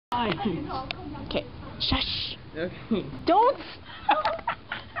Fine. Okay. Shush. Okay. Don't.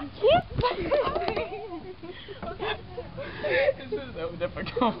 This is so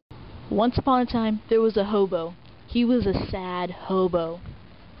difficult. Once upon a time, there was a hobo. He was a sad hobo.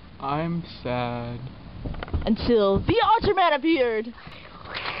 I'm sad. Until the Otterman appeared.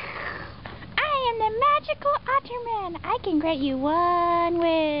 I am the magical Otterman. I can grant you one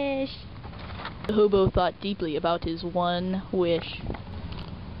wish. The hobo thought deeply about his one wish.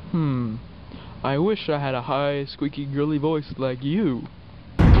 I wish I had a high, squeaky, girly voice like you.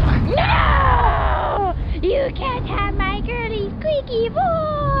 No! You can't have my girly, squeaky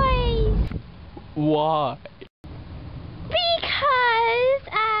voice. Why? Because,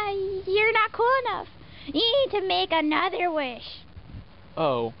 you're not cool enough. You need to make another wish.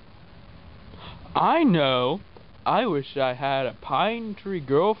 Oh. I know. I wish I had a pine tree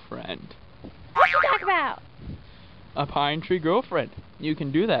girlfriend. What you talk about? A pine tree girlfriend. You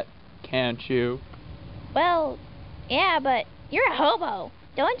can do that, can't you? Well, yeah, but you're a hobo.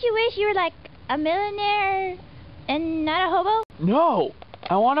 Don't you wish you were like a millionaire and not a hobo? No!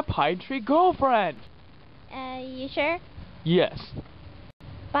 I want a pine tree girlfriend! You sure? Yes.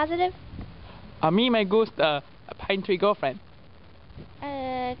 Positive? A mí me gusta a pine tree girlfriend.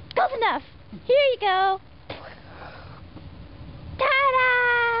 Close enough. Here you go.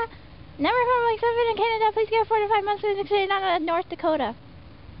 Ta-da! Number 417 in Canada, please get 4 to 5 months to the city, not North Dakota.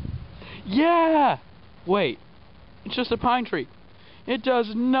 Yeah! Wait. It's just a pine tree. It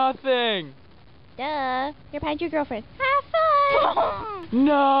does nothing! Duh. Your pine tree girlfriend. Have fun!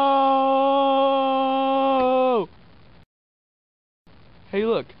 No! Hey,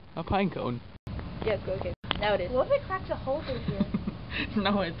 look. A pine cone. Yes, okay. Now it is. What if it cracks a hole through here?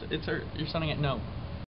 No, it's you're sending it no.